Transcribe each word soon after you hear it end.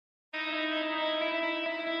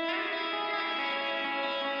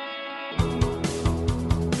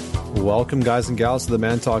Welcome, guys and gals, to the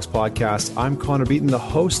Man Talks podcast. I'm Connor Beaton, the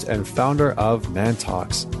host and founder of Man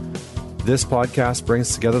Talks. This podcast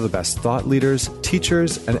brings together the best thought leaders,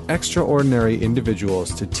 teachers, and extraordinary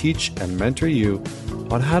individuals to teach and mentor you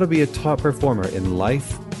on how to be a top performer in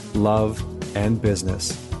life, love, and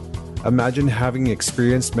business. Imagine having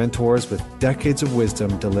experienced mentors with decades of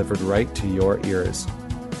wisdom delivered right to your ears.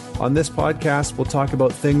 On this podcast, we'll talk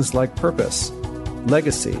about things like purpose,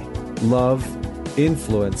 legacy, love,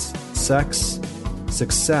 influence, sex,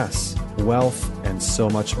 success, wealth, and so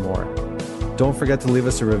much more. Don't forget to leave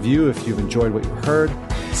us a review if you've enjoyed what you heard,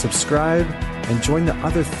 subscribe, and join the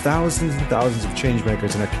other thousands and thousands of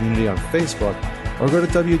changemakers in our community on Facebook, or go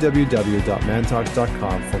to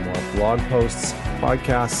www.mantalks.com for more blog posts,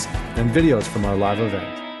 podcasts, and videos from our live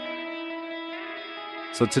event.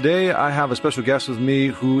 So today I have a special guest with me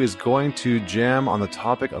who is going to jam on the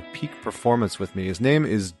topic of peak performance with me. His name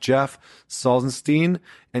is Jeff Salzenstein,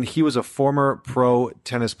 and he was a former pro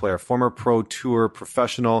tennis player, former pro tour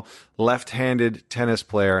professional, left-handed tennis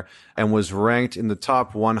player, and was ranked in the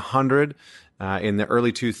top 100 in the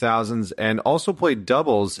early 2000s, and also played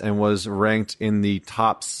doubles and was ranked in the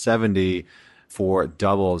top 70 for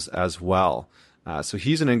doubles as well. So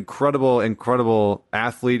he's an incredible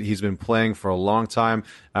athlete. He's been playing for a long time.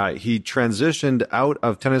 He transitioned out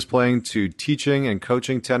of tennis playing to teaching and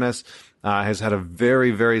coaching tennis. Has had a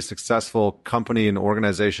very successful company and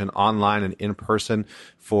organization online and in person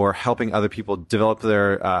for helping other people develop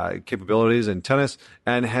their capabilities in tennis,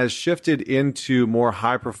 and has shifted into more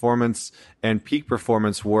high performance and peak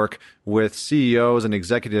performance work with CEOs and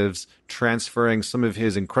executives, transferring some of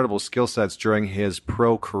his incredible skill sets during his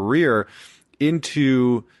pro career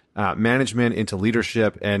into management, into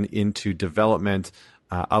leadership, and into development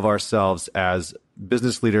of ourselves as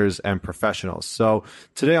business leaders and professionals. So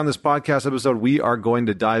today on this podcast episode, we are going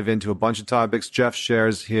to dive into a bunch of topics. Jeff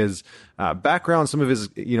shares his background, some of his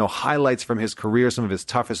highlights from his career, some of his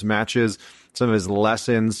toughest matches, some of his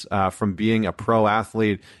lessons from being a pro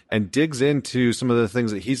athlete, and digs into some of the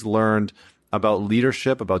things that he's learned about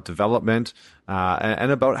leadership, about development,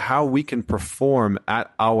 and about how we can perform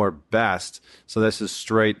at our best. So this is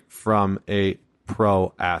straight from a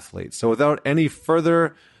pro athlete. So without any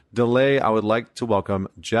further delay, I would like to welcome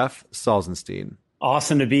Jeff Salzenstein.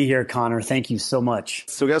 Awesome to be here, Connor. Thank you so much.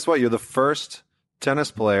 So guess what? You're the first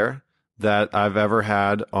tennis player that I've ever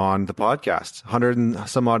had on the podcast. 100 and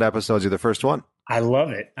some odd episodes. You're the first one. I love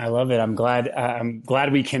it. I'm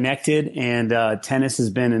glad we connected, and tennis has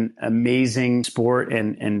been an amazing sport,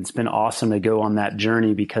 and it's been awesome to go on that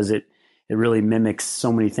journey because it really mimics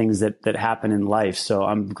so many things that happen in life. So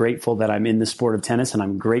I'm grateful that I'm in the sport of tennis, and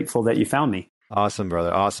I'm grateful that you found me. Awesome,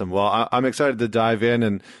 brother. Awesome. Well, I'm excited to dive in,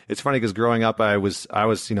 and it's funny because growing up, I was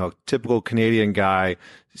typical Canadian guy,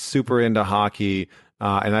 super into hockey.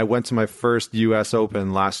 And I went to my first U.S.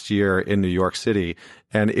 Open last year in New York City,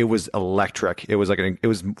 and it was electric. It was it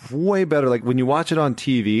was way better. Like when you watch it on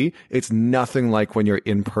TV, it's nothing like when you're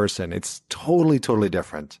in person. It's totally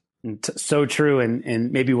different. So true,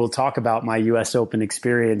 and maybe we'll talk about my U.S. Open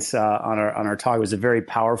experience on our talk. It was a very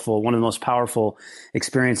powerful, one of the most powerful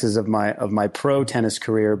experiences of my pro tennis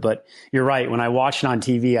career. But you're right. When I watch it on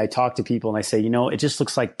TV, I talk to people and I say, it just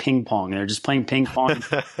looks like ping pong. They're just playing ping pong.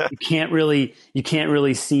 You can't really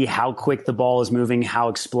see how quick the ball is moving, how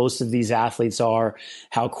explosive these athletes are,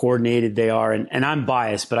 how coordinated they are. And I'm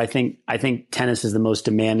biased, but I think tennis is the most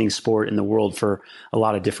demanding sport in the world for a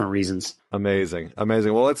lot of different reasons. Amazing.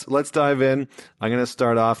 Well, let's dive in. I'm going to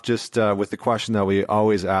start off just with the question that we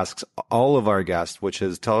always ask all of our guests, which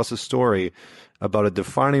is tell us a story about a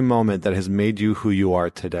defining moment that has made you who you are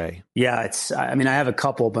today. Yeah, I have a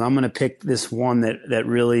couple, but I'm going to pick this one that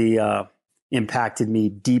really impacted me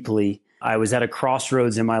deeply. I was at a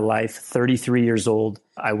crossroads in my life, 33 years old.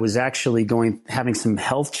 I was actually having some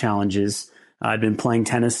health challenges. I'd been playing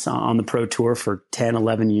tennis on the pro tour for 10,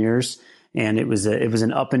 11 years. And it was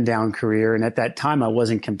an up and down career. And at that time, I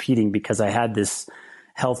wasn't competing because I had this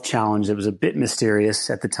health challenge that was a bit mysterious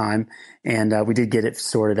at the time. And we did get it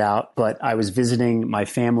sorted out. But I was visiting my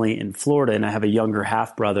family in Florida, and I have a younger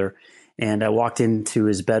half brother. And I walked into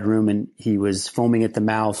his bedroom, and he was foaming at the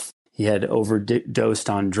mouth. He had overdosed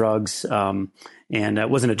on drugs. And it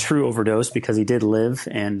wasn't a true overdose because he did live,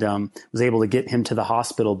 and was able to get him to the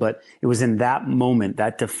hospital. But it was in that moment,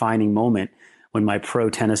 that defining moment, when my pro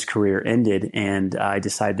tennis career ended and I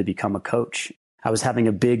decided to become a coach. I was having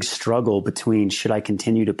a big struggle between should I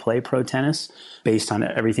continue to play pro tennis based on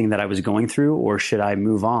everything that I was going through, or should I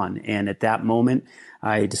move on? And at that moment,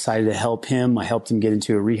 I decided to help him. I helped him get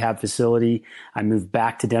into a rehab facility. I moved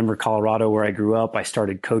back to Denver, Colorado, where I grew up. I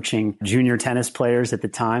started coaching junior tennis players at the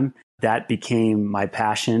time. that became my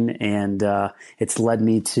passion. And it's led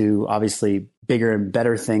me to obviously bigger and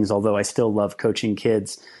better things, although I still love coaching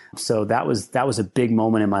kids. So that was a big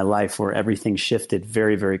moment in my life where everything shifted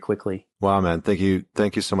very, very quickly. Wow, man. Thank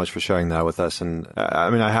you so much for sharing that with us. And I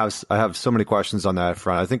mean, I have so many questions on that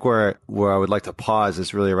front. I think where I would like to pause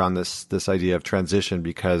is really around this idea of transition,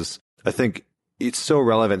 because I think it's so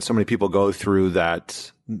relevant. So many people go through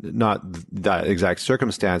that, not that exact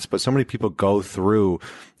circumstance, but so many people go through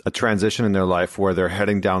a transition in their life where they're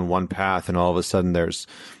heading down one path and all of a sudden there's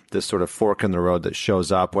this sort of fork in the road that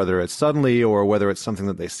shows up, whether it's suddenly or whether it's something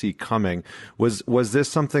that they see coming. Was this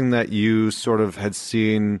something that you sort of had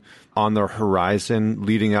seen on the horizon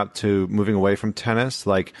leading up to moving away from tennis?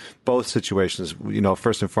 Like both situations,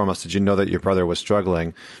 first and foremost, did you know that your brother was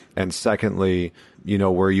struggling? And secondly,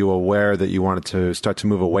 were you aware that you wanted to start to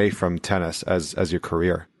move away from tennis as your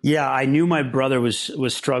career? Yeah, I knew my brother was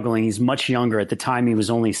struggling. He's much younger. At the time, he was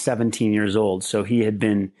only 17 years old. So he had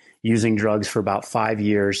been using drugs for about 5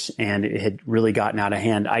 years, and it had really gotten out of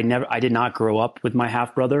hand. I did not grow up with my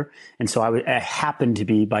half brother. And so I happened to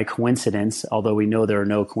be, by coincidence, although we know there are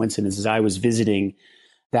no coincidences, I was visiting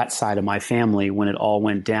that side of my family when it all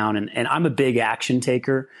went down. And I'm a big action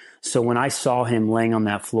taker. So when I saw him laying on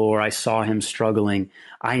that floor, I saw him struggling,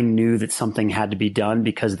 I knew that something had to be done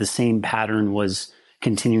because the same pattern was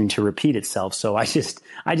continuing to repeat itself. So I just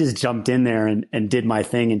jumped in there and did my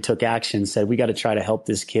thing and took action, said, we got to try to help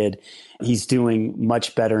this kid. He's doing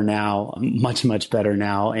much better now, much, much better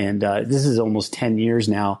now. And this is almost 10 years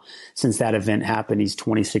now since that event happened. He's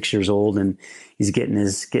 26 years old and he's getting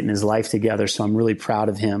his life together. So I'm really proud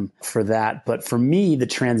of him for that. But for me, the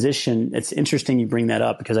transition, it's interesting you bring that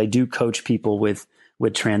up because I do coach people with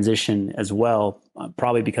transition as well,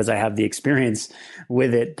 probably because I have the experience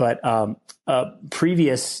with it. But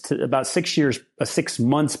previous to about 6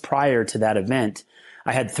 months prior to that event,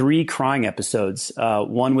 I had 3 crying episodes,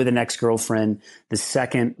 one with an ex-girlfriend, the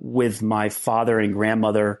second with my father and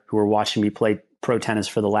grandmother who were watching me play pro tennis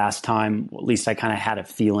for the last time. At least I kind of had a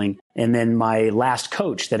feeling. And then my last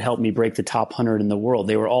coach that helped me break the top 100 in the world.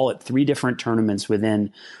 They were all at 3 different tournaments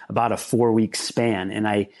within about a 4-week span. And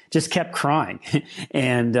I just kept crying.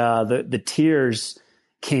 And the tears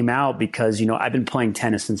came out because, I've been playing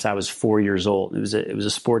tennis since I was 4 years old. It was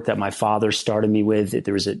a sport that my father started me with.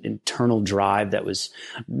 There was an internal drive that was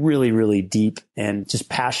really, really deep and just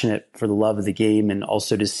passionate for the love of the game, and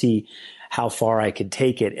also to see how far I could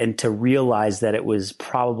take it and to realize that it was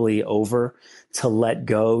probably over, to let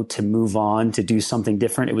go, to move on, to do something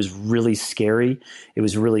different. It was really scary. It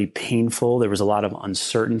was really painful. There was a lot of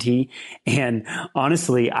uncertainty. And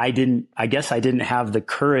honestly, I guess I didn't have the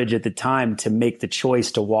courage at the time to make the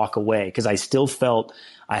choice to walk away because I still felt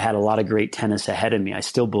I had a lot of great tennis ahead of me. I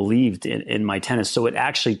still believed in my tennis. So it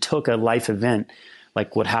actually took a life event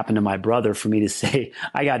like what happened to my brother for me to say,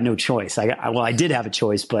 I got no choice. I did have a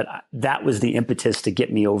choice, but that was the impetus to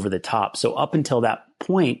get me over the top. So up until that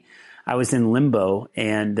point, I was in limbo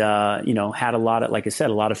and, had a lot of, like I said,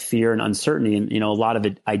 a lot of fear and uncertainty and, a lot of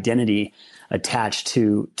identity attached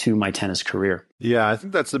to my tennis career. Yeah, I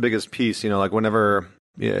think that's the biggest piece. Like whenever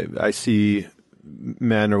I see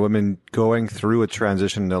men or women going through a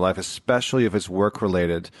transition in their life, especially if it's work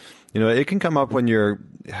related, it can come up when you're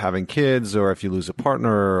having kids or if you lose a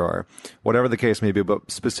partner or whatever the case may be, but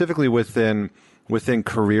specifically within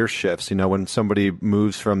career shifts, when somebody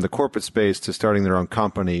moves from the corporate space to starting their own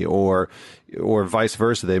company or vice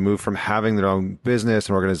versa, they move from having their own business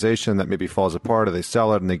and organization that maybe falls apart or they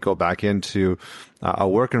sell it and they go back into a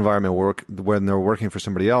work environment when they're working for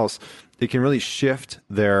somebody else, it can really shift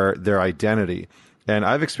their identity. And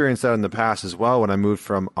I've experienced that in the past as well when I moved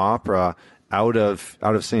from opera out of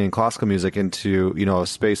singing classical music into, a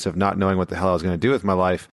space of not knowing what the hell I was going to do with my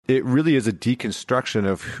life. It really is a deconstruction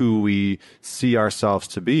of who we see ourselves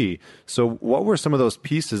to be. So what were some of those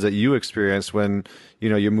pieces that you experienced when,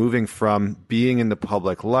 you're moving from being in the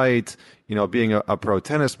public light, being a pro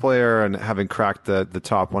tennis player and having cracked the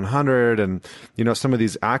top 100 and, some of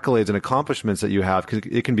these accolades and accomplishments that you have,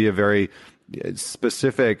 because it can be a very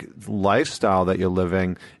specific lifestyle that you're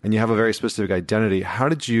living and you have a very specific identity. How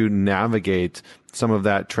did you navigate some of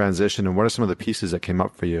that transition and what are some of the pieces that came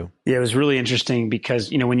up for you? Yeah, it was really interesting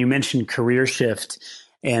because, when you mentioned career shift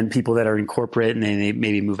and people that are in corporate and they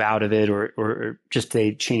maybe move out of it or just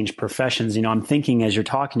they change professions, I'm thinking as you're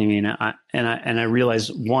talking to me and I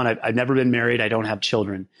realize, one, I've never been married. I don't have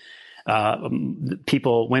children.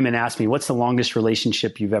 Women ask me, what's the longest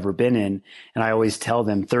relationship you've ever been in? And I always tell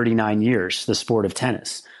them 39 years, the sport of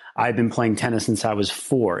tennis. I've been playing tennis since I was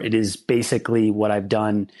 4. It is basically what I've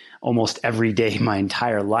done almost every day my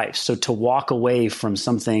entire life. So to walk away from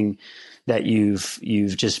something that you've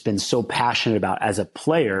just been so passionate about as a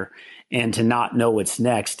player and to not know what's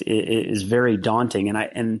next is very daunting.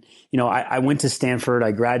 And I went to Stanford.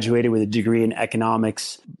 I graduated with a degree in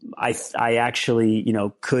economics. I actually,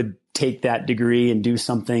 could take that degree and do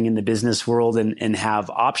something in the business world and have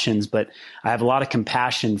options. But I have a lot of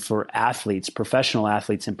compassion for athletes, professional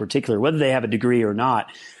athletes in particular, whether they have a degree or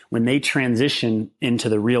not. When they transition into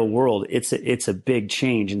the real world, it's a big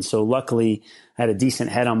change. And so luckily I had a decent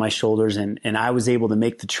head on my shoulders and I was able to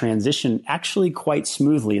make the transition actually quite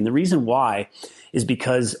smoothly. And the reason why is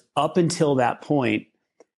because up until that point,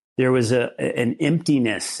 there was an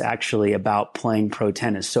emptiness actually about playing pro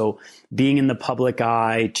tennis. So being in the public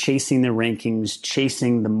eye, chasing the rankings,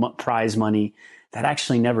 chasing the prize money, that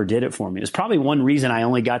actually never did it for me. It was probably one reason I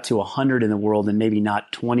only got to 100 in the world and maybe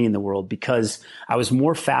not 20 in the world, because I was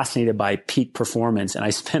more fascinated by peak performance. And I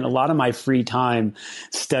spent a lot of my free time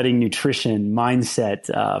studying nutrition,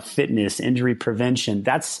 mindset, fitness, injury prevention.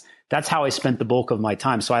 That's how I spent the bulk of my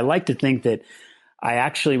time. So I like to think that I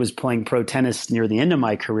actually was playing pro tennis near the end of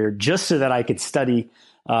my career just so that I could study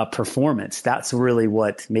performance. That's really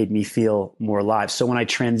what made me feel more alive. So when I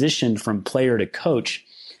transitioned from player to coach,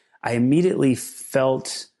 I immediately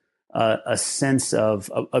felt a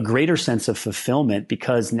greater sense of fulfillment,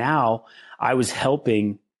 because now I was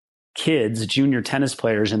helping kids, junior tennis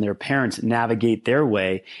players and their parents navigate their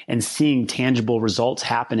way and seeing tangible results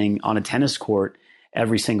happening on a tennis court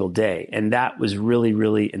every single day. And that was really,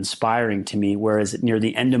 really inspiring to me. Whereas near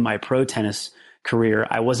the end of my pro tennis career,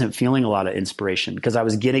 I wasn't feeling a lot of inspiration because I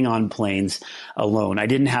was getting on planes alone. I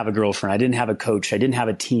didn't have a girlfriend. I didn't have a coach. I didn't have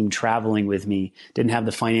a team traveling with me, didn't have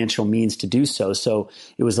the financial means to do so. So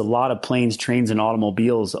it was a lot of planes, trains, and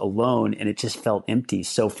automobiles alone, and it just felt empty.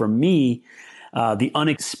 So for me, the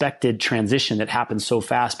unexpected transition that happened so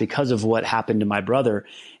fast because of what happened to my brother,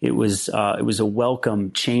 it was a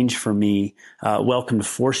welcome change for me, welcome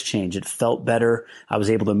forced change. It felt better. I was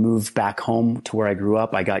able to move back home to where I grew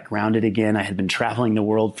up. I got grounded again. I had been traveling the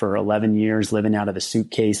world for 11 years, living out of a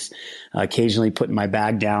suitcase, occasionally putting my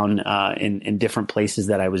bag down in different places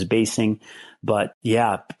that I was basing. But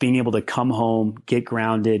yeah, being able to come home, get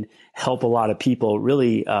grounded, help a lot of people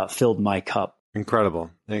really filled my cup. Incredible,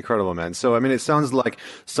 man. So, I mean, it sounds like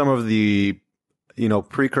some of the,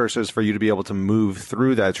 precursors for you to be able to move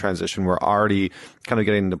through that transition were already kind of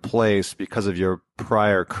getting into place because of your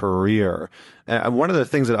prior career. And one of the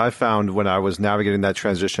things that I found when I was navigating that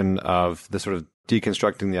transition of the sort of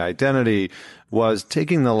deconstructing the identity was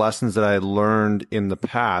taking the lessons that I learned in the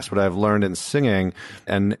past, what I've learned in singing,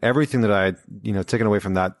 and everything that I had, taken away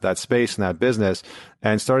from that space and that business,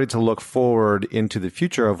 and started to look forward into the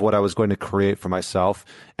future of what I was going to create for myself,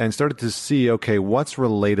 and started to see, okay, what's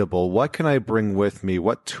relatable? What can I bring with me?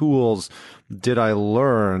 What tools did I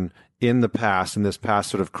learn in the past, in this past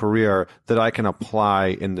sort of career, that I can apply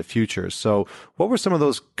in the future? So what were some of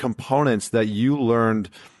those components that you learned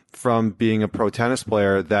from being a pro tennis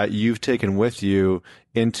player that you've taken with you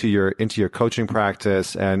into your coaching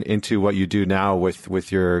practice and into what you do now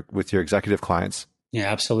with your executive clients?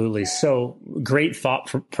 Yeah, absolutely. So great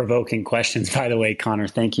thought-provoking questions, by the way, Connor.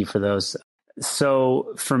 Thank you for those.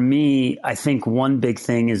 So for me, I think one big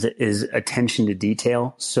thing is attention to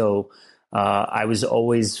detail. So I was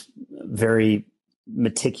always very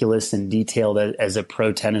meticulous and detailed as a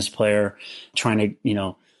pro tennis player, trying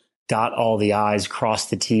to, dot all the I's, cross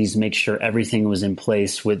the T's, make sure everything was in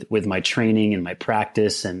place with my training and my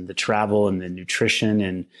practice and the travel and the nutrition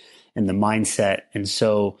and the mindset. And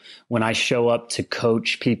so when I show up to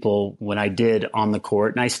coach people, when I did on the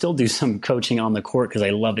court, and I still do some coaching on the court because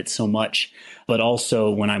I love it so much, but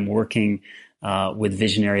also when I'm working with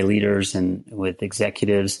visionary leaders and with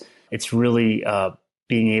executives, it's really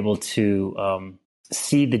being able to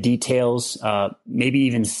see the details, maybe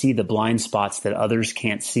even see the blind spots that others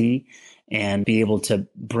can't see, and be able to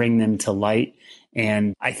bring them to light.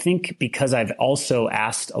 And I think because I've also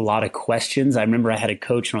asked a lot of questions, I remember I had a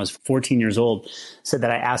coach when I was 14 years old, said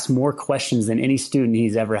that I asked more questions than any student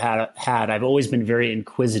he's ever had. I've always been very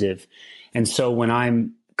inquisitive. And so when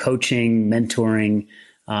I'm coaching, mentoring,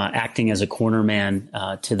 acting as a corner man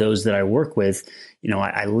to those that I work with,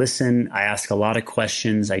 I listen, I ask a lot of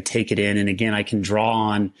questions, I take it in. And again, I can draw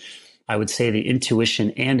on, I would say, the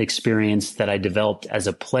intuition and experience that I developed as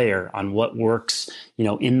a player on what works,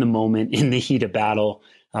 in the moment, in the heat of battle,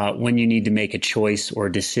 when you need to make a choice or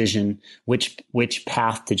a decision, which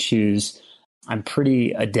path to choose. I'm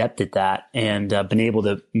pretty adept at that, and been able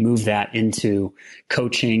to move that into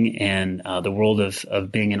coaching and the world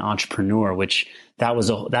of being an entrepreneur, which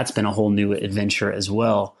that's been a whole new adventure as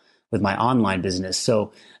well with my online business.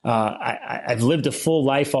 So I've lived a full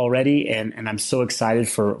life already, and I'm so excited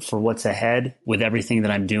for what's ahead with everything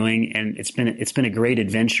that I'm doing. And it's been a great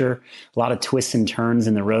adventure. A lot of twists and turns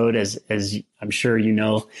in the road, as I'm sure you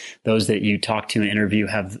know. Those that you talk to and interview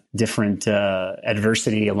have different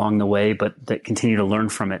adversity along the way, but that continue to learn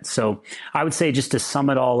from it. So I would say, just to sum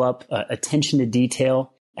it all up, attention to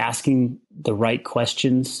detail, asking the right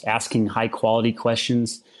questions, asking high quality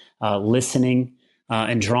questions, listening.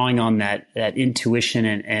 And drawing on that intuition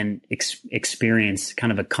and experience,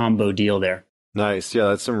 kind of a combo deal there. Nice. Yeah,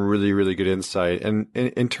 that's some really, really good insight. And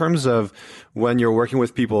in terms of when you're working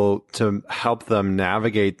with people to help them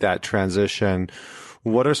navigate that transition,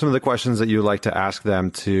 what are some of the questions that you like to ask them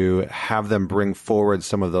to have them bring forward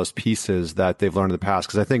some of those pieces that they've learned in the past?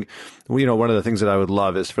 Because I think, one of the things that I would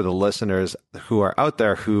love is for the listeners who are out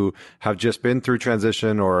there who have just been through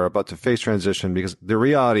transition or are about to face transition, because the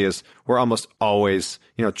reality is we're almost always,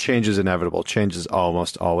 change is inevitable. Change is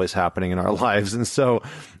almost always happening in our lives. And so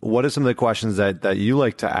what are some of the questions that you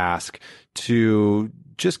like to ask to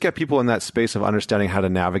just get people in that space of understanding how to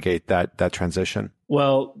navigate that transition?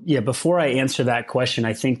 Well, yeah, before I answer that question,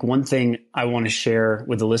 I think one thing I want to share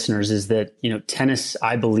with the listeners is that, tennis,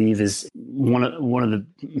 I believe, is one of the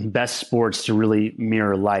best sports to really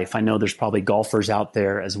mirror life. I know there's probably golfers out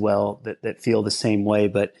there as well that feel the same way,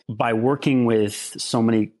 but by working with so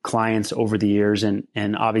many clients over the years and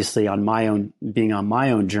obviously being on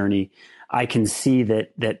my own journey, I can see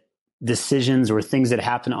that decisions or things that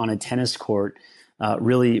happen on a tennis court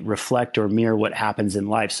really reflect or mirror what happens in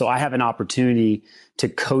life. So I have an opportunity to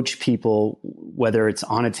coach people, whether it's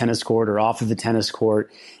on a tennis court or off of the tennis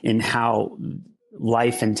court, in how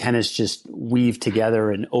life and tennis just weave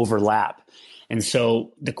together and overlap. And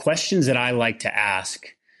so the questions that I like to ask,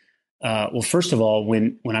 well, first of all,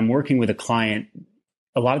 when I'm working with a client,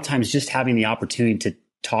 a lot of times just having the opportunity to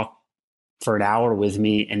talk for an hour with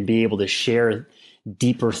me and be able to share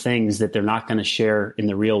deeper things that they're not going to share in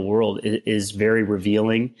the real world is very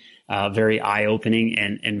revealing, very eye-opening,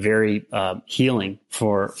 and very healing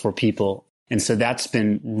for people. And so that's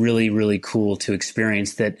been really, really cool to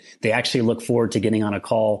experience, that they actually look forward to getting on a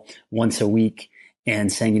call once a week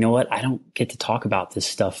and saying, you know what, I don't get to talk about this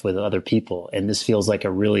stuff with other people. And this feels like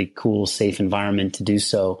a really cool, safe environment to do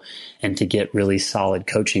so and to get really solid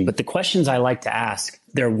coaching. But the questions I like to ask,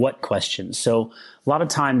 they're what questions. So a lot of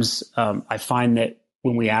times I find that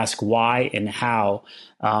when we ask why and how,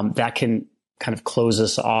 that can kind of close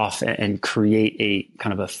us off and create a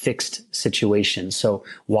kind of a fixed situation. So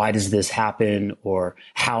why does this happen? Or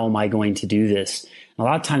how am I going to do this? And a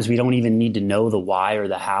lot of times we don't even need to know the why or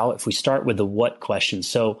the how if we start with the what question.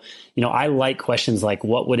 So, I like questions like,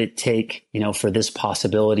 what would it take, for this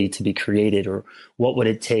possibility to be created? Or what would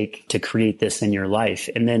it take to create this in your life?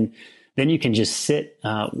 And then you can just sit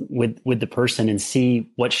with the person and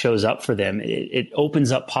see what shows up for them. It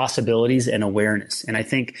opens up possibilities and awareness. And I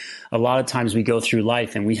think a lot of times we go through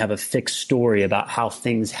life and we have a fixed story about how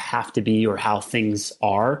things have to be or how things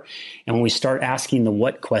are. And when we start asking the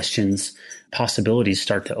what questions, possibilities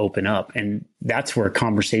start to open up. And that's where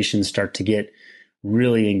conversations start to get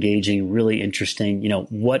really engaging, really interesting.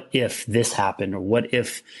 What if this happened? Or what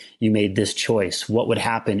if you made this choice? What would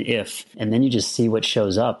happen if? And then you just see what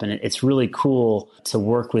shows up. And it's really cool to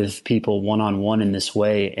work with people one-on-one in this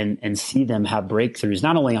way and see them have breakthroughs,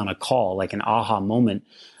 not only on a call, like an aha moment,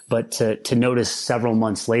 but to notice several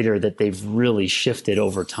months later that they've really shifted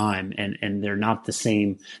over time and they're not the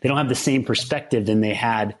same. They don't have the same perspective than they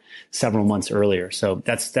had several months earlier. So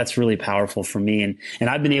that's really powerful for me. And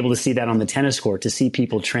I've been able to see that on the tennis court, to see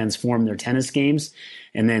people transform their tennis games.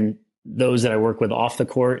 And then those that I work with off the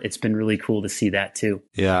court, it's been really cool to see that too.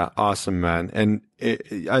 Yeah. Awesome, man. And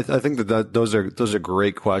I think that those are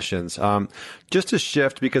great questions. Just to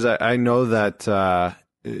shift, because I know that,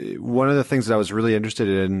 one of the things that I was really interested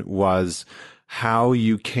in was how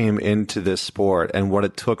you came into this sport and what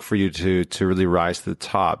it took for you to really rise to the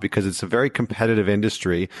top, because it's a very competitive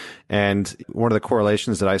industry. And one of the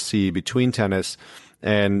correlations that I see between tennis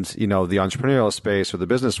and, the entrepreneurial space or the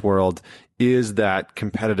business world is that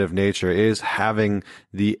competitive nature, is having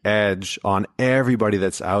the edge on everybody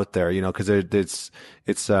that's out there, because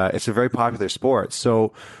it's a very popular sport.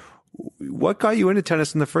 So what got you into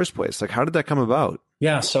tennis in the first place? Like, how did that come about?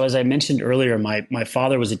 Yeah. So as I mentioned earlier, my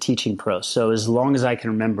father was a teaching pro. So as long as I can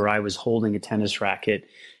remember, I was holding a tennis racket,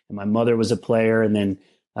 and my mother was a player. And then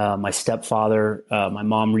my stepfather, my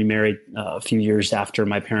mom remarried a few years after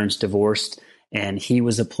my parents divorced. and he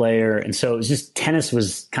was a player. And so it was just, tennis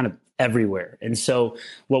was kind of everywhere. And so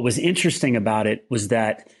what was interesting about it was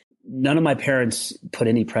that none of my parents put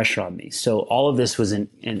any pressure on me. So all of this was an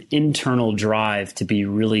internal drive to be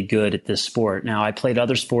really good at this sport. Now, I played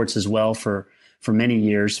other sports as well for many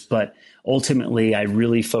years, but ultimately I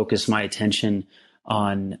really focused my attention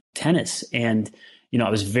on tennis. And, I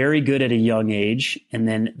was very good at a young age. And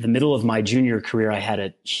then the middle of my junior career, I had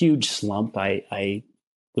a huge slump. I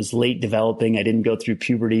was late developing. I didn't go through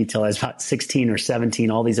puberty till I was about 16 or 17.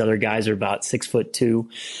 All these other guys are about 6'2",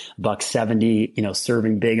 $170,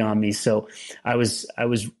 serving big on me. So I was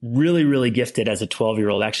really, really gifted as a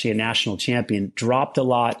 12-year-old, actually a national champion, dropped a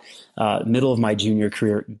lot, middle of my junior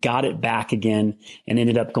career, got it back again, and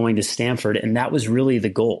ended up going to Stanford. And that was really the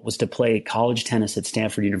goal, was to play college tennis at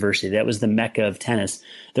Stanford University. That was the mecca of tennis.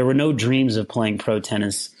 There were no dreams of playing pro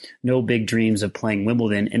tennis, no big dreams of playing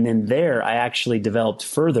Wimbledon. And then there, I actually developed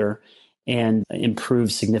further and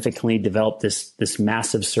improved significantly, developed this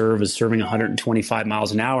massive serve, was serving 125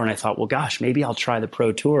 miles an hour. And I thought, well, gosh, maybe I'll try the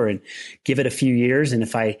pro tour and give it a few years. And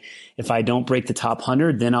if I don't break the top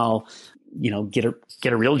 100, then I'll, get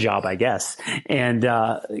a real job, I guess. And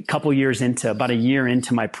about a year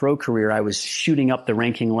into my pro career, I was shooting up the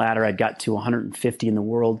ranking ladder. I got to 150 in the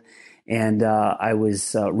world. And I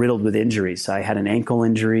was riddled with injuries. I had an ankle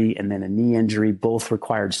injury and then a knee injury. Both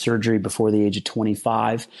required surgery before the age of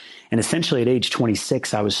 25. And essentially at age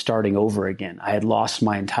 26, I was starting over again. I had lost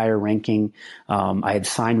my entire ranking. I had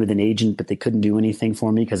signed with an agent, but they couldn't do anything for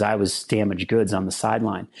me because I was damaged goods on the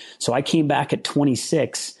sideline. So I came back at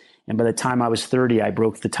 26. And by the time I was 30, I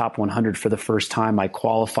broke the top 100 for the first time. I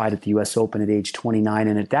qualified at the U.S. Open at age 29.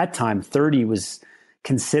 And at that time, 30 was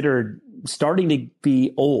considered starting to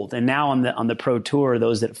be old. And now on the pro tour,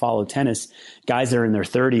 those that follow tennis, guys that are in their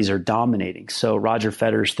 30s are dominating. So Roger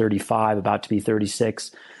Federer's 35, about to be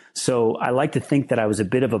 36. So I like to think that I was a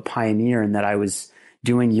bit of a pioneer in that I was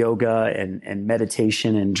doing yoga and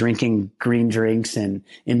meditation and drinking green drinks and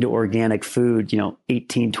into organic food,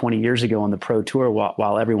 18, 20 years ago on the pro tour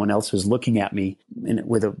while everyone else was looking at me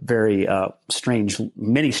with a very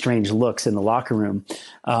many strange looks in the locker room.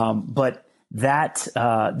 But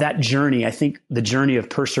that journey, I think the journey of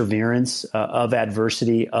perseverance, of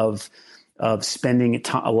adversity, of spending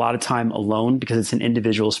a lot of time alone because it's an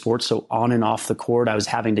individual sport. So on and off the court, I was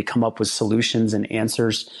having to come up with solutions and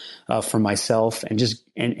answers for myself and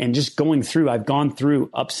just going through. I've gone through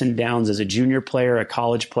ups and downs as a junior player, a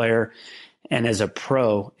college player, and as a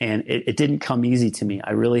pro. And it didn't come easy to me.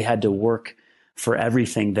 I really had to work for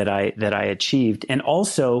everything that I achieved. And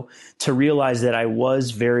also to realize that I was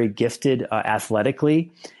very gifted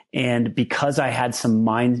athletically. And because I had some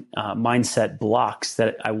mindset blocks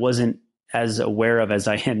that I wasn't as aware of as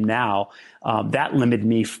I am now, that limited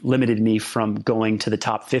me from going to the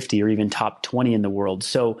top 50 or even top 20 in the world.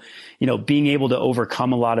 So, being able to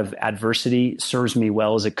overcome a lot of adversity serves me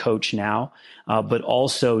well as a coach now, but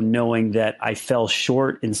also knowing that I fell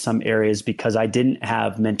short in some areas because I didn't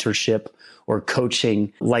have mentorship or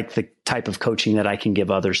coaching like the type of coaching that I can give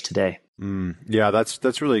others today. Yeah,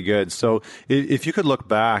 that's really good. So if you could look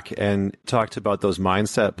back and talked about those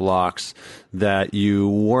mindset blocks that you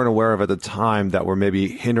weren't aware of at the time that were maybe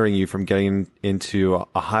hindering you from getting into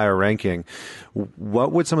a higher ranking,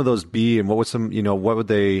 what would some of those be, and what would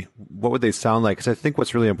they sound like? Because I think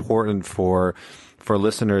what's really important for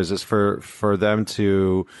listeners is for them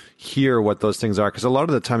to hear what those things are. Because a lot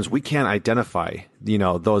of the times we can't identify,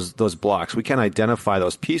 those blocks. We can't identify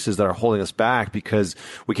those pieces that are holding us back because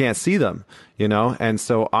we can't see them, And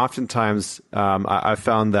so oftentimes, I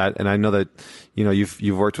found that, and I know that,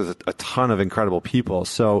 you've worked with a ton of incredible people.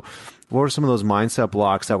 So what are some of those mindset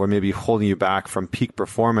blocks that were maybe holding you back from peak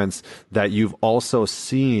performance that you've also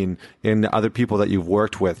seen in other people that you've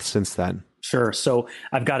worked with since then? Sure. So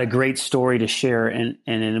I've got a great story to share, and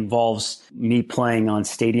it involves me playing on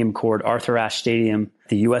stadium court, Arthur Ashe Stadium,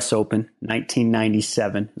 the U.S. Open,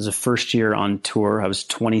 1997. It was the first year on tour. I was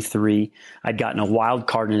 23. I'd gotten a wild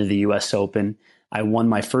card into the U.S. Open. I won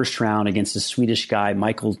my first round against a Swedish guy,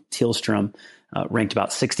 Michael Tillström, ranked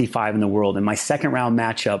about 65 in the world. And my second round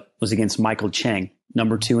matchup was against Michael Chang,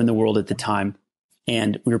 number 2 in the world at the time.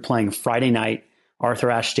 And we were playing Friday night, Arthur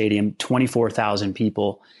Ashe Stadium, 24,000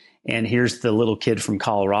 people. And here's the little kid from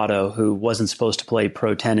Colorado who wasn't supposed to play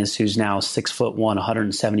pro tennis, who's now 6'1",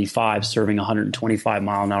 175, serving 125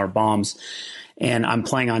 mile an hour bombs. And I'm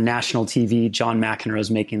playing on national TV. John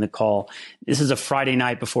McEnroe's making the call. This is a Friday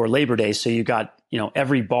night before Labor Day. So you got,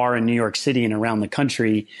 every bar in New York City and around the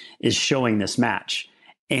country is showing this match.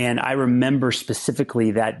 And I remember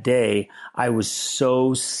specifically that day, I was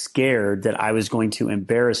so scared that I was going to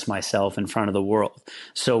embarrass myself in front of the world.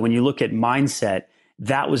 So when you look at mindset,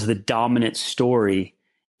 that was the dominant story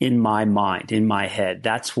in my mind, in my head.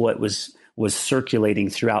 That's what was circulating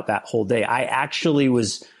throughout that whole day. I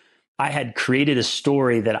had created a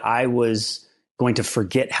story that I was going to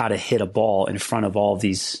forget how to hit a ball in front of all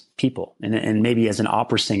these people. And maybe as an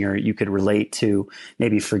opera singer, you could relate to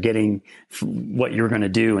maybe forgetting what you're going to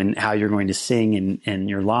do and how you're going to sing and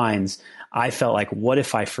your lines. I felt like, what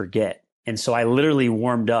if I forget? And so I literally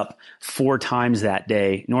warmed up 4 times that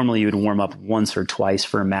day. Normally you would warm up once or twice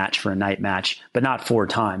for a night match, but not 4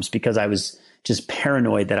 times because I was just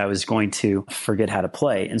paranoid that I was going to forget how to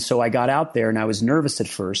play. And so I got out there and I was nervous at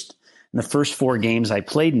first. In the first 4 games, I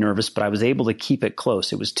played nervous, but I was able to keep it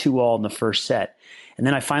close. It was 2-2 in the first set. And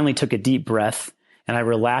then I finally took a deep breath and I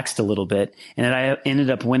relaxed a little bit. And then I ended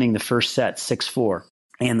up winning the first set 6-4.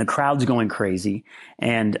 And the crowd's going crazy.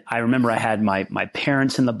 And I remember I had my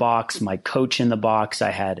parents in the box, my coach in the box.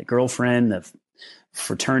 I had a girlfriend, the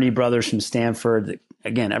fraternity brothers from Stanford.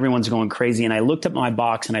 Again, everyone's going crazy. And I looked up my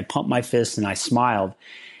box and I pumped my fist and I smiled.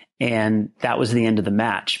 And that was the end of the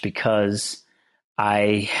match because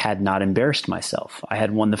I had not embarrassed myself. I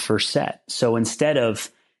had won the first set. So instead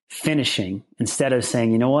of finishing, instead of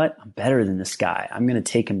saying, you know what, I'm better than this guy, I'm going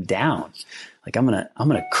to take him down. Like I'm going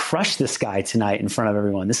to crush this guy tonight in front of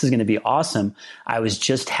everyone. This is going to be awesome. I was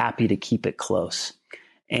just happy to keep it close.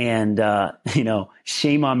 And,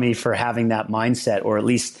 shame on me for having that mindset, or at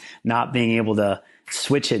least not being able to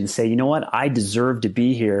switch it and say, you know what, I deserve to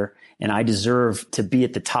be here. And I deserve to be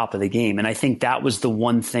at the top of the game. And I think that was the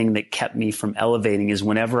one thing that kept me from elevating, is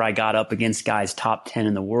whenever I got up against guys top 10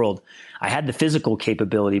 in the world, I had the physical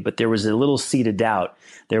capability, but there was a little seed of doubt.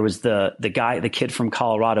 There was the kid from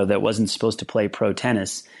Colorado that wasn't supposed to play pro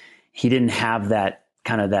tennis. He didn't have that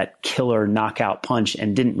kind of that killer knockout punch,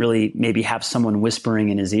 and didn't really maybe have someone whispering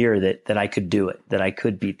in his ear that I could do it, that I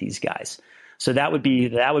could beat these guys. So that would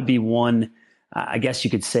be one, I guess you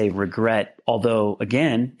could say, regret. Although,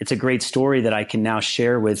 again, it's a great story that I can now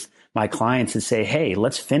share with my clients and say, hey,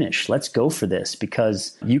 let's finish. Let's go for this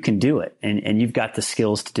because you can do it and you've got the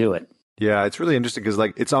skills to do it. Yeah, it's really interesting because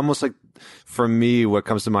it's almost like, for me, what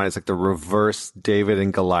comes to mind is like the reverse David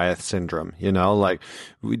and Goliath syndrome.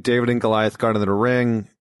 David and Goliath got into the ring.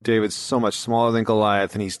 David's so much smaller than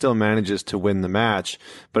Goliath, and he still manages to win the match.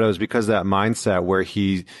 But it was because of that mindset where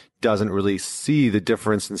he doesn't really see the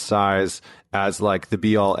difference in size as like the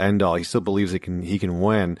be all end all. He still believes he can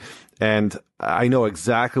win. And I know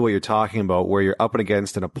exactly what you're talking about, where you're up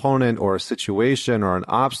against an opponent or a situation or an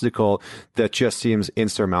obstacle that just seems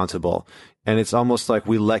insurmountable. And it's almost like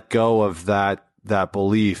we let go of that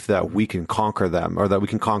belief that we can conquer them, or that we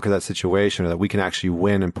can conquer that situation, or that we can actually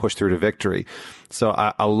win and push through to victory. So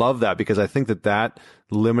I love that, because I think that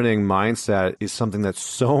limiting mindset is something that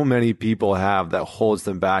so many people have that holds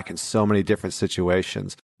them back in so many different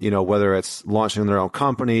situations. Whether it's launching their own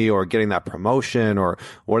company or getting that promotion or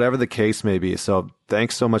whatever the case may be. So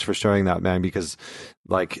thanks so much for sharing that, man, because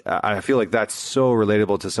I feel like that's so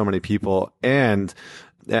relatable to so many people, and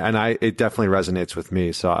it definitely resonates with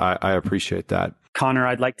me. So I appreciate that. Connor,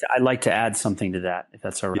 I'd like to add something to that, if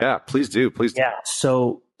that's all right. Yeah, please do. Yeah.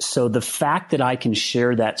 So the fact that I can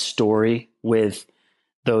share that story with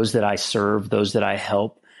those that I serve, those that I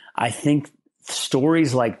help, I think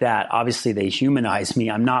stories like that, obviously they humanize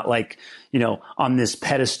me. I'm not on this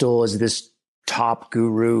pedestal as this top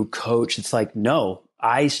guru coach. It's like, no,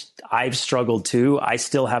 I've struggled too. I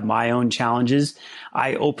still have my own challenges.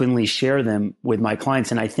 I openly share them with my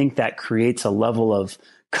clients. And I think that creates a level of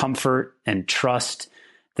comfort and trust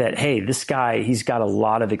that, hey, this guy, he's got a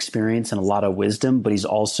lot of experience and a lot of wisdom, but he's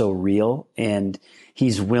also real, and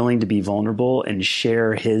he's willing to be vulnerable and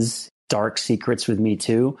share his dark secrets with me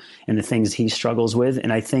too, and the things he struggles with.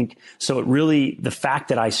 And I think, so it really, the fact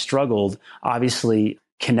that I struggled obviously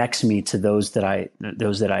connects me to those that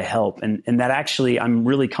I help. And that actually, I'm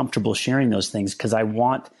really comfortable sharing those things because I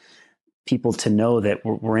want people to know that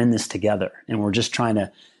we're in this together, and we're just trying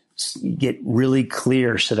to get really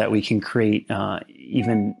clear so that we can create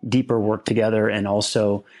even deeper work together, and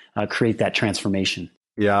also create that transformation.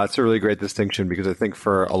 Yeah, it's a really great distinction, because I think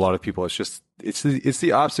for a lot of people, it's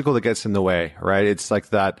the obstacle that gets in the way, right? It's like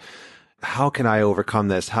that. How can I overcome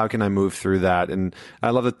this? How can I move through that? And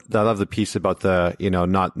I love the piece about the,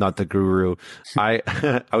 not the guru. I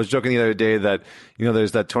was joking the other day that,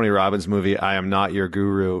 there's that Tony Robbins movie, I Am Not Your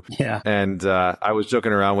Guru. Yeah. And I was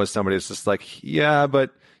joking around with somebody. It's just like, yeah,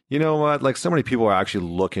 but You know what? Like so many people are actually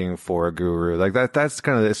looking for a guru. Like that's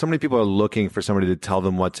kind of, so many people are looking for somebody to tell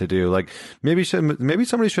them what to do. Like maybe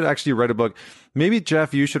somebody should actually write a book. Maybe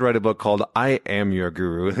Jeff, you should write a book called I Am Your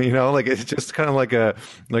Guru. You know, like it's just kind of like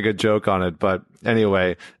a joke on it. But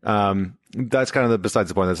anyway, that's kind of besides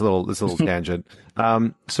the point. That's a little tangent.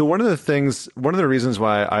 So one of the reasons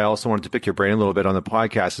why I also wanted to pick your brain a little bit on the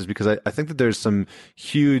podcast is because I think that there's some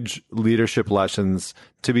huge leadership lessons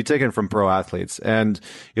to be taken from pro athletes. And,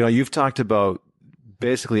 you know, you've talked about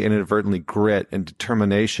basically inadvertently grit and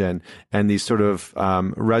determination and these sort of,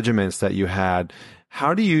 regiments that you had.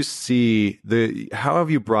 How do you see how have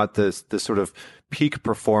you brought this sort of peak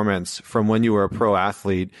performance from when you were a pro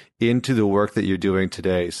athlete into the work that you're doing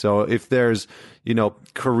today? So if there's, you know,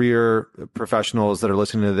 career professionals that are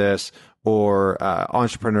listening to this or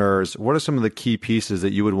entrepreneurs, what are some of the key pieces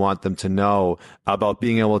that you would want them to know about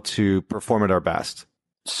being able to perform at our best?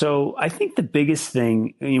 So I think the biggest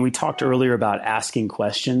thing, we talked earlier about asking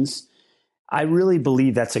questions. I really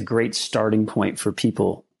believe that's a great starting point for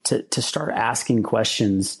people to start asking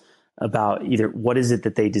questions about either what is it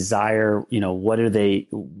that they desire, you know, what do they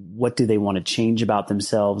want to change about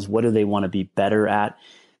themselves? What do they want to be better at?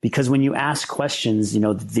 Because when you ask questions, you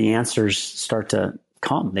know, the answers start to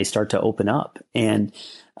come, they start to open up. And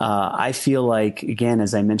I feel like, again,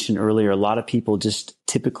 as I mentioned earlier, a lot of people just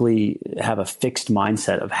typically have a fixed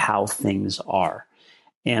mindset of how things are.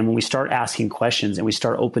 And when we start asking questions and we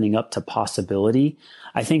start opening up to possibility,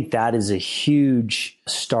 I think that is a huge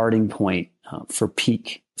starting point for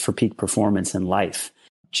peak performance in life.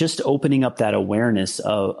 Just opening up that awareness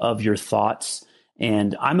of your thoughts.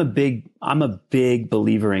 And I'm a big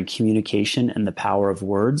believer in communication and the power of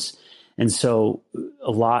words. And so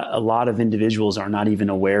a lot of individuals are not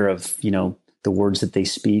even aware of, you know, the words that they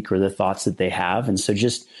speak or the thoughts that they have. And so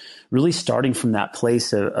just really starting from that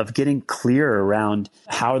place of getting clear around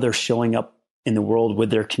how they're showing up in the world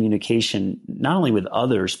with their communication, not only with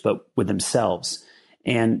others, but with themselves.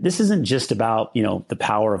 And this isn't just about, you know, the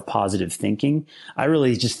power of positive thinking. I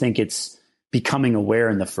really just think it's becoming aware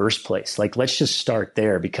in the first place. Like, let's just start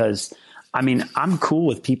there, because I mean, I'm cool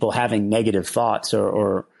with people having negative thoughts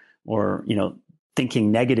or, you know,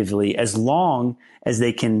 thinking negatively, as long as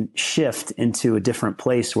they can shift into a different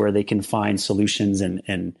place where they can find solutions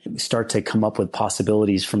and start to come up with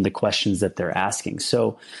possibilities from the questions that they're asking.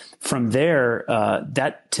 So from there,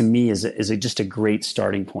 that to me is just a great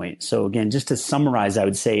starting point. So again, just to summarize, I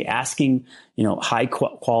would say asking, you know, high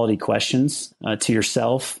quality questions to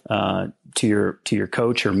yourself, to your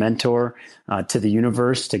coach or mentor, to the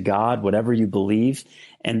universe, to God, whatever you believe,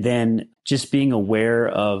 and then just being aware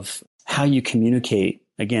of how you communicate,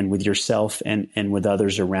 again, with yourself and with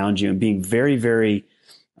others around you, and being very, very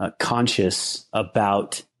conscious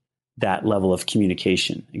about that level of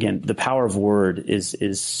communication. Again, the power of word is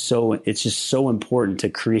it's just so important to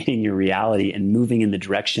creating your reality and moving in the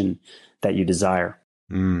direction that you desire.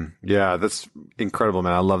 Yeah, that's incredible,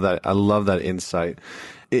 man. I love that. I love that insight.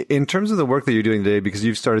 In terms of the work that you're doing today, because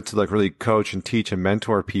you've started to like really coach and teach and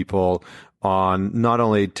mentor people on not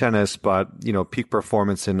only tennis, but, you know, peak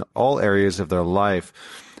performance in all areas of their life.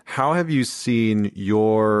 How have you seen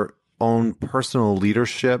your own personal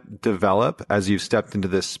leadership develop as you've stepped into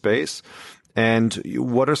this space? And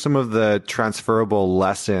what are some of the transferable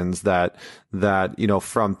lessons that, you know,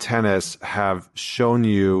 from tennis have shown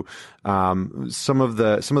you, some of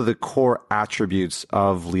the core attributes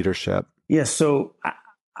of leadership? Yeah. So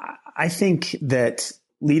I think that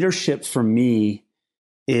leadership for me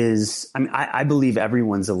is, I mean, I believe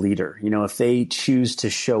everyone's a leader. You know, if they choose to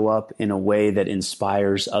show up in a way that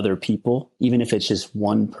inspires other people, even if it's just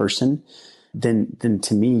one person, then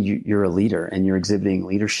to me, you're a leader and you're exhibiting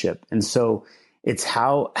leadership. And so it's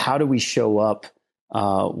how do we show up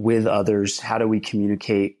with others? How do we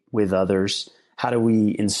communicate with others? How do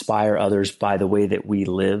we inspire others by the way that we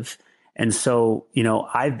live? And so, you know,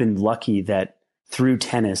 I've been lucky that through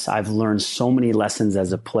tennis, I've learned so many lessons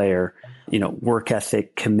as a player, you know, work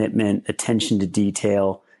ethic, commitment, attention to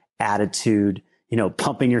detail, attitude, you know,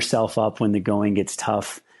 pumping yourself up when the going gets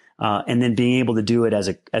tough. And then being able to do it as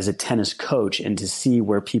a tennis coach and to see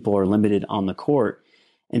where people are limited on the court.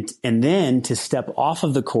 And then to step off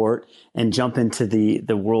of the court and jump into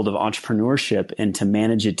the world of entrepreneurship and to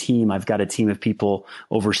manage a team. I've got a team of people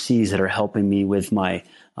overseas that are helping me with my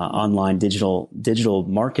online digital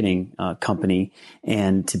marketing company,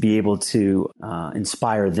 and to be able to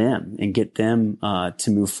inspire them and get them to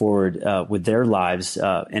move forward with their lives,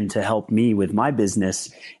 and to help me with my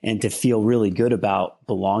business, and to feel really good about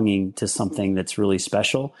belonging to something that's really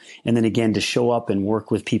special. And then again, to show up and work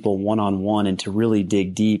with people one-on-one and to really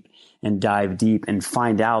dig deep and dive deep and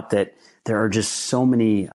find out that there are just so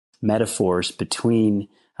many metaphors between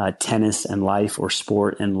tennis and life, or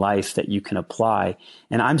sport and life, that you can apply.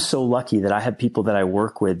 And I'm so lucky that I have people that I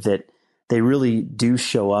work with that they really do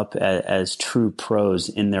show up as true pros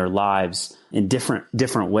in their lives in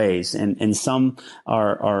different ways. And some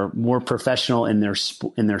are more professional in their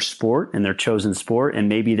sport, in their chosen sport, and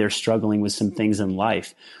maybe they're struggling with some things in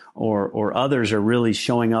life. Or others are really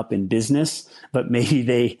showing up in business, but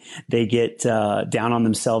maybe they get down on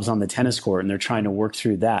themselves on the tennis court and they're trying to work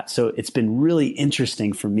through that. So it's been really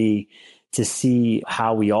interesting for me to see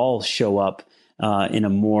how we all show up in a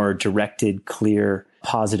more directed, clear,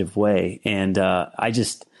 positive way. And I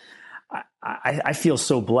feel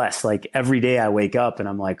so blessed. Like every day I wake up and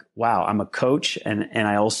I'm like, wow, I'm a coach. And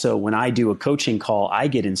I also, when I do a coaching call, I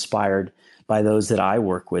get inspired by those that I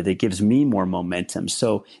work with. It gives me more momentum.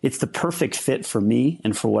 So it's the perfect fit for me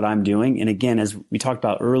and for what I'm doing. And again, as we talked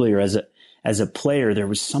about earlier, as a player, there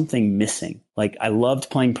was something missing. Like I loved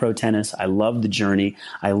playing pro tennis. I loved the journey.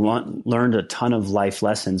 I learned a ton of life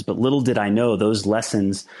lessons, but little did I know those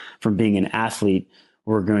lessons from being an athlete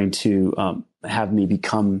were going to have me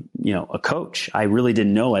become, a coach. I really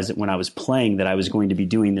didn't know when I was playing that I was going to be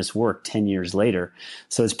doing this work 10 years later.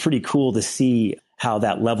 So it's pretty cool to see how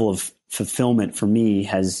that level of fulfillment for me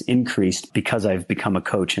has increased because I've become a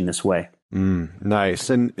coach in this way. Nice.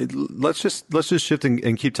 And let's just shift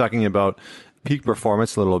and keep talking about peak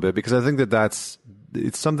performance a little bit, because I think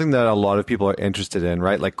it's something that a lot of people are interested in,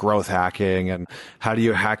 right? Like growth hacking and how do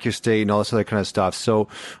you hack your state and all this other kind of stuff. So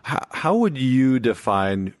how would you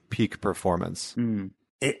define peak performance?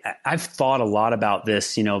 I've thought a lot about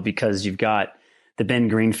this, because you've got the Ben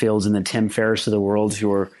Greenfields and the Tim Ferriss of the world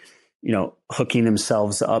who are, hooking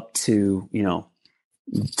themselves up to,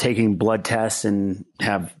 taking blood tests and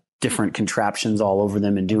have different contraptions all over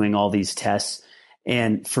them and doing all these tests.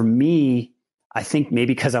 And for me, I think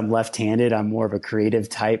maybe because I'm left-handed, I'm more of a creative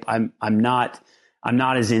type. I'm not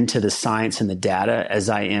as into the science and the data as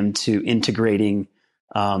I am to integrating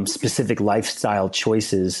specific lifestyle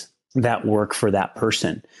choices that work for that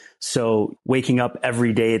person. So waking up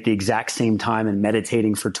every day at the exact same time and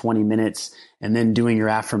meditating for 20 minutes and then doing your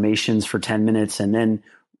affirmations for 10 minutes and then,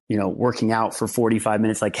 working out for 45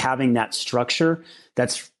 minutes, like having that structure,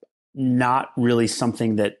 that's not really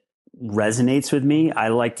something that resonates with me. I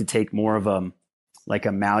like to take more of a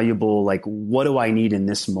malleable, like, what do I need in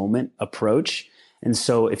this moment approach? And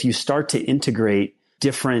so if you start to integrate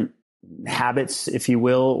different habits, if you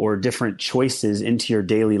will, or different choices into your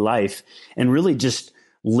daily life and really just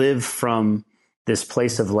live from this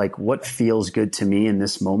place of like, what feels good to me in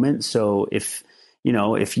this moment. So if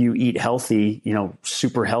you eat healthy,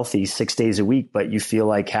 super healthy 6 days a week, but you feel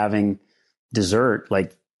like having dessert,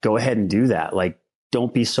 like go ahead and do that. Like,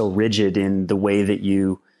 don't be so rigid in the way that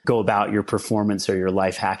you go about your performance or your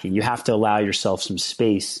life hacking. You have to allow yourself some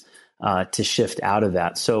space to shift out of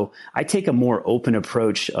that. So I take a more open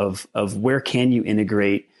approach of where can you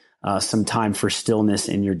integrate some time for stillness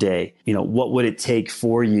in your day? What would it take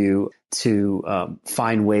for you to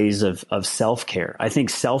find ways of self-care? I think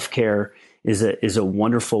self-care is a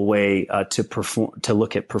wonderful way to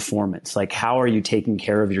look at performance. Like, how are you taking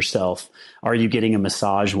care of yourself? Are you getting a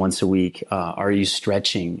massage once a week? Are you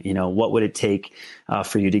stretching? What would it take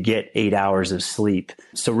for you to get 8 hours of sleep?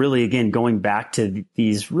 So really, again, going back to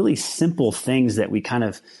these really simple things that we kind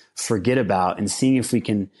of forget about and seeing if we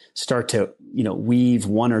can start to, weave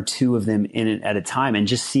one or two of them in it at a time and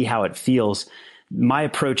just see how it feels. My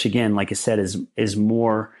approach, again, like I said, is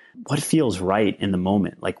more what feels right in the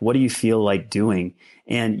moment. Like, what do you feel like doing?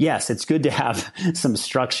 And yes, it's good to have some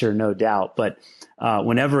structure, no doubt. But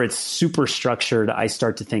whenever it's super structured, I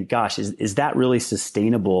start to think, gosh, is that really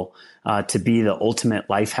sustainable to be the ultimate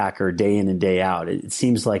life hacker day in and day out? It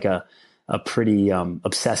seems like a pretty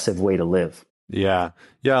obsessive way to live. Yeah.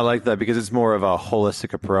 I like that because it's more of a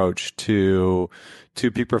holistic approach to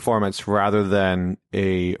peak performance rather than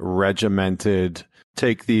a regimented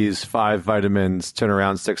take these 5 vitamins, turn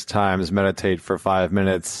around 6 times, meditate for 5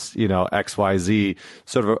 minutes, XYZ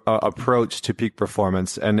sort of approach to peak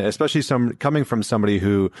performance. And especially coming from somebody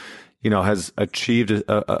who, has achieved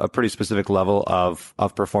a pretty specific level of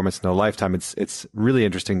performance in their lifetime. It's really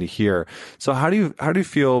interesting to hear. So how do you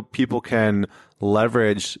feel people can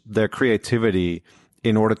leverage their creativity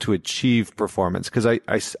in order to achieve performance? Because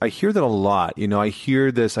I hear that a lot. I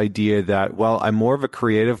hear this idea that, well, I'm more of a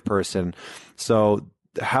creative person, so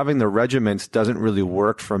having the regiments doesn't really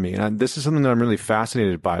work for me. And this is something that I'm really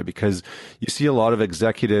fascinated by, because you see a lot of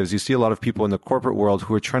executives, you see a lot of people in the corporate world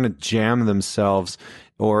who are trying to jam themselves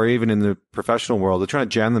or even in the professional world, they're trying to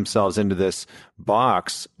jam themselves into this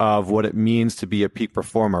box of what it means to be a peak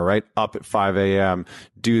performer, right? Up at 5 a.m.,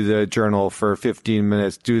 do the journal for 15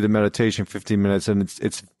 minutes, do the meditation 15 minutes, and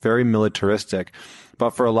it's very militaristic.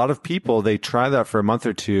 But for a lot of people, they try that for a month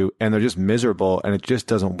or two and they're just miserable and it just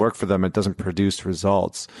doesn't work for them. It doesn't produce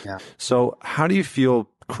results. Yeah. So how do you feel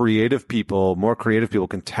more creative people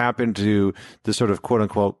can tap into the sort of quote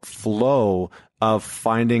unquote flow of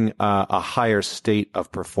finding a higher state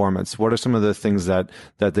of performance? What are some of the things that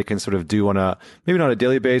they can sort of do on maybe not a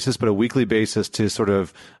daily basis, but a weekly basis to sort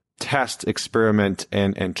of test, experiment,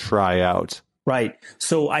 and try out? Right.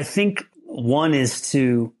 So I think one is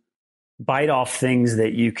to bite off things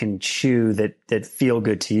that you can chew that feel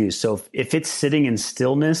good to you. So if it's sitting in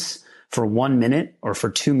stillness for 1 minute or for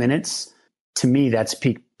 2 minutes, to me, that's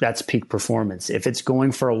peak performance. If it's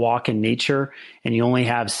going for a walk in nature and you only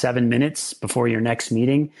have 7 minutes before your next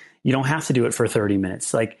meeting, you don't have to do it for 30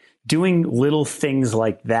 minutes. Like doing little things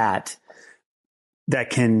like that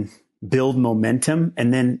can build momentum.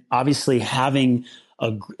 And then obviously having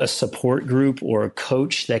a support group or a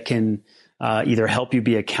coach that can either help you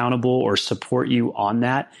be accountable or support you on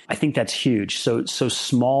that. I think that's huge. So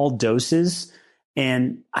small doses.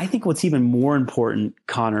 And I think what's even more important,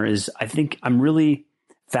 Connor, is I think I'm really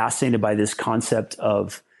fascinated by this concept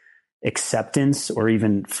of acceptance or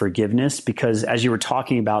even forgiveness, because as you were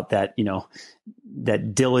talking about that,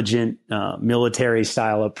 that diligent military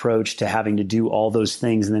style approach to having to do all those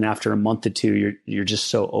things. And then after a month or two, you're just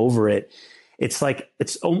so over it. It's like,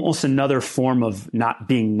 it's almost another form of not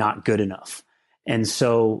good enough. And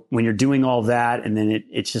so when you're doing all that, and then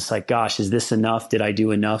it's just like, gosh, is this enough? Did I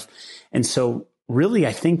do enough? And so really,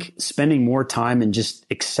 I think spending more time and just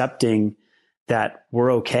accepting that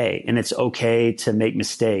we're okay and it's okay to make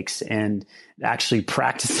mistakes, and actually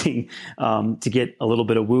practicing to get a little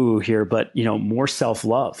bit of woo-woo here, but more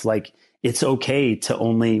self-love. Like it's okay to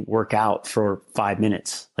only work out for 5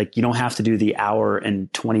 minutes. Like you don't have to do the hour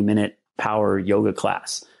and 20-minute power yoga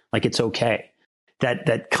class. Like it's okay.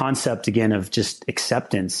 That concept again of just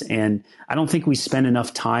acceptance. And I don't think we spend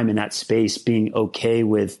enough time in that space being okay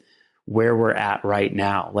with where we're at right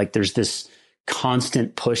now. Like there's this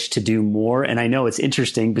constant push to do more. And I know it's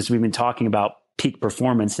interesting because we've been talking about peak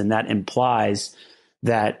performance, and that implies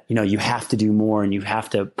that, you have to do more and you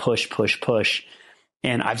have to push.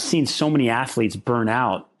 And I've seen so many athletes burn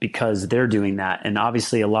out because they're doing that. And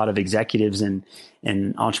obviously a lot of executives and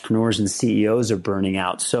entrepreneurs and CEOs are burning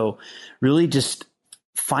out. So really just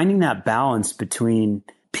finding that balance between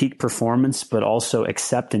peak performance, but also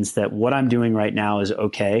acceptance that what I'm doing right now is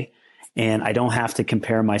okay. And I don't have to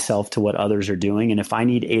compare myself to what others are doing. And if I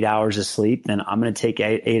need 8 hours of sleep, then I'm going to take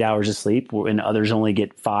 8 hours of sleep when others only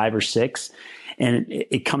get 5 or 6. And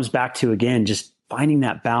it comes back to, again, just finding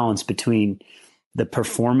that balance between the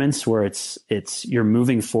performance where it's you're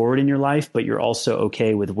moving forward in your life, but you're also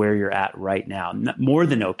okay with where you're at right now, more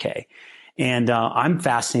than okay. And I'm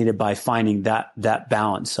fascinated by finding that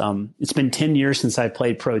balance. It's been 10 years since I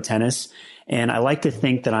played pro tennis, and I like to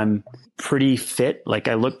think that I'm pretty fit. Like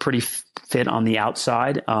I look pretty fit on the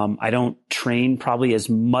outside. I don't train probably as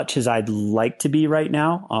much as I'd like to be right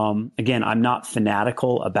now. Again, I'm not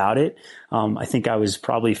fanatical about it. I think I was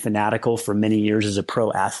probably fanatical for many years as a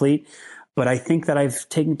pro athlete, but I think that I've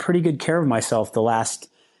taken pretty good care of myself the last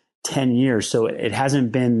 10 years. So it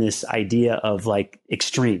hasn't been this idea of like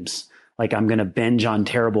extremes. Like I'm going to binge on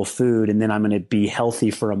terrible food and then I'm going to be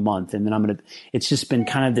healthy for a month. And then it's just been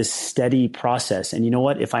kind of this steady process. And you know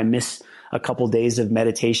what? If I miss a couple of days of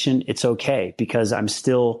meditation, it's okay because I'm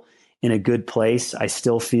still in a good place. I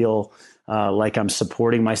still feel like I'm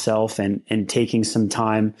supporting myself and taking some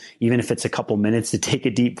time, even if it's a couple minutes, to take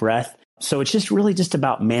a deep breath. So it's just really just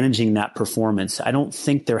about managing that performance. I don't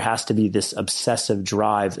think there has to be this obsessive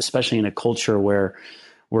drive, especially in a culture where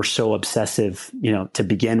we're so obsessive, to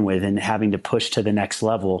begin with, and having to push to the next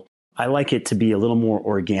level. I like it to be a little more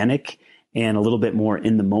organic and a little bit more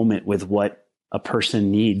in the moment with what a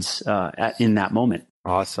person needs in that moment.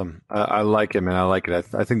 Awesome. I like it, man. I like it.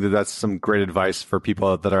 I think that's some great advice for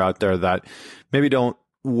people that are out there that maybe don't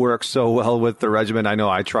work so well with the regimen. I know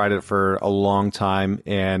I tried it for a long time,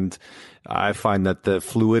 and I find that the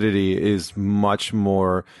fluidity is much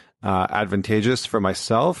more advantageous for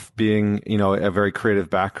myself, being, a very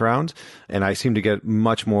creative background, and I seem to get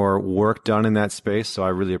much more work done in that space. So I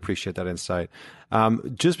really appreciate that insight.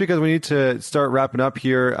 Just because we need to start wrapping up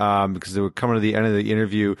here, because we're coming to the end of the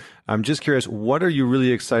interview, I'm just curious, what are you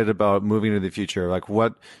really excited about moving into the future? Like,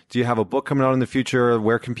 what do you have a book coming out in the future?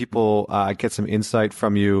 Where can people get some insight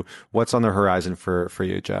from you? What's on the horizon for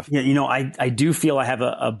you, Jeff? Yeah, I do feel I have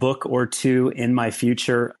a book or two in my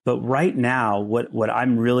future, but right now, what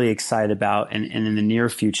I'm really excited about and in the near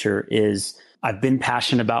future is I've been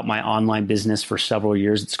passionate about my online business for several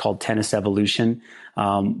years. It's called Tennis Evolution.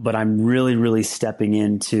 But I'm really, really stepping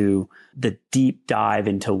into the deep dive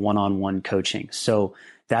into one-on-one coaching. So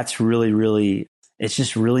that's really, really, it's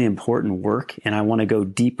just really important work. And I want to go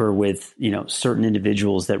deeper with, certain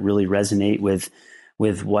individuals that really resonate with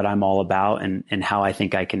what I'm all about and how I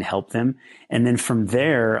think I can help them. And then from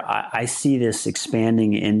there, I see this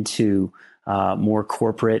expanding into more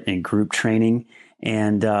corporate and group training.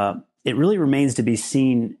 And it really remains to be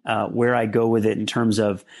seen where I go with it in terms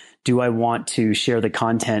of, do I want to share the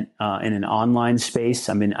content in an online space?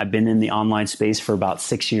 I mean, I've been in the online space for about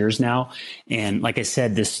 6 years now. And like I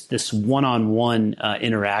said, this one-on-one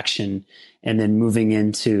interaction and then moving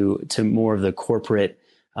into more of the corporate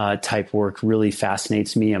type work really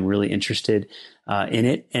fascinates me. I'm really interested in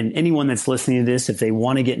it. And anyone that's listening to this, if they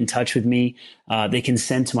want to get in touch with me, they can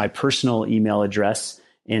send to my personal email address.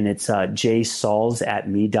 And it's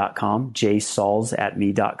jsalz@me.com,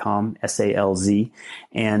 jsalz@me.com, SALZ.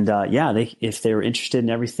 And if they're interested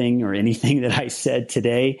in everything or anything that I said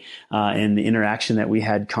today and the interaction that we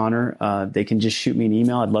had, Connor, they can just shoot me an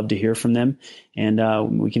email. I'd love to hear from them.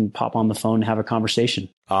 And we can pop on the phone and have a conversation.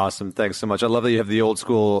 Awesome. Thanks so much. I love that you have the old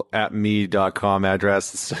school @me.com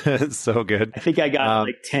address. It's so good. I think I got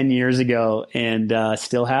it 10 years ago and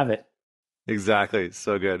still have it. Exactly.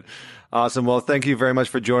 So good. Awesome. Well, thank you very much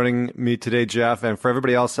for joining me today, Jeff. And for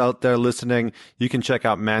everybody else out there listening, you can check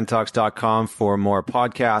out mantalks.com for more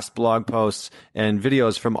podcasts, blog posts, and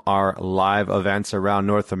videos from our live events around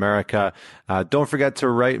North America. Don't forget to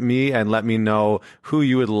write me and let me know who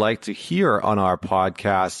you would like to hear on our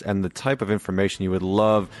podcast and the type of information you would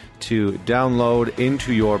love to download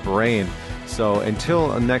into your brain. So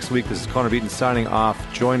until next week, this is Connor Beaton signing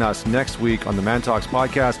off. Join us next week on the Man Talks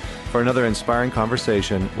podcast for another inspiring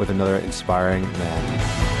conversation with another inspiring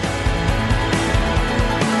man.